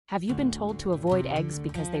Have you been told to avoid eggs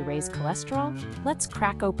because they raise cholesterol? Let's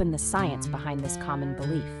crack open the science behind this common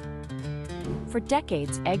belief. For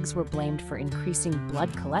decades, eggs were blamed for increasing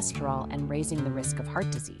blood cholesterol and raising the risk of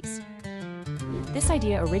heart disease. This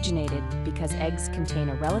idea originated because eggs contain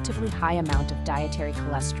a relatively high amount of dietary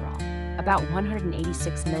cholesterol, about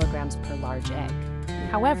 186 milligrams per large egg.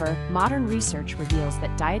 However, modern research reveals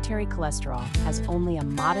that dietary cholesterol has only a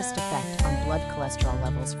modest effect on blood cholesterol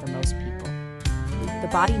levels for most people. The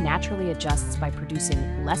body naturally adjusts by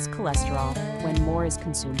producing less cholesterol when more is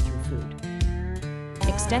consumed through food.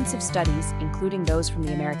 Extensive studies, including those from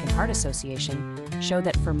the American Heart Association, show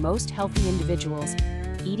that for most healthy individuals,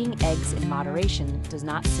 eating eggs in moderation does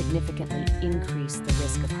not significantly increase the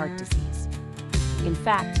risk of heart disease. In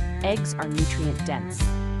fact, eggs are nutrient-dense,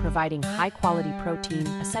 providing high-quality protein,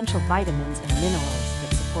 essential vitamins, and minerals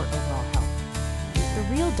that support overall health.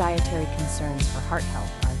 The real dietary concerns for heart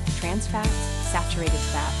health are trans fats, saturated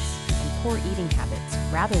fats, and poor eating habits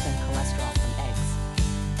rather than cholesterol from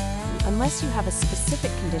eggs. Unless you have a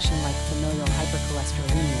specific condition like familial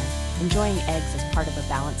hypercholesterolemia, enjoying eggs as part of a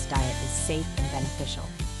balanced diet is safe and beneficial.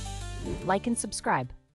 Like and subscribe.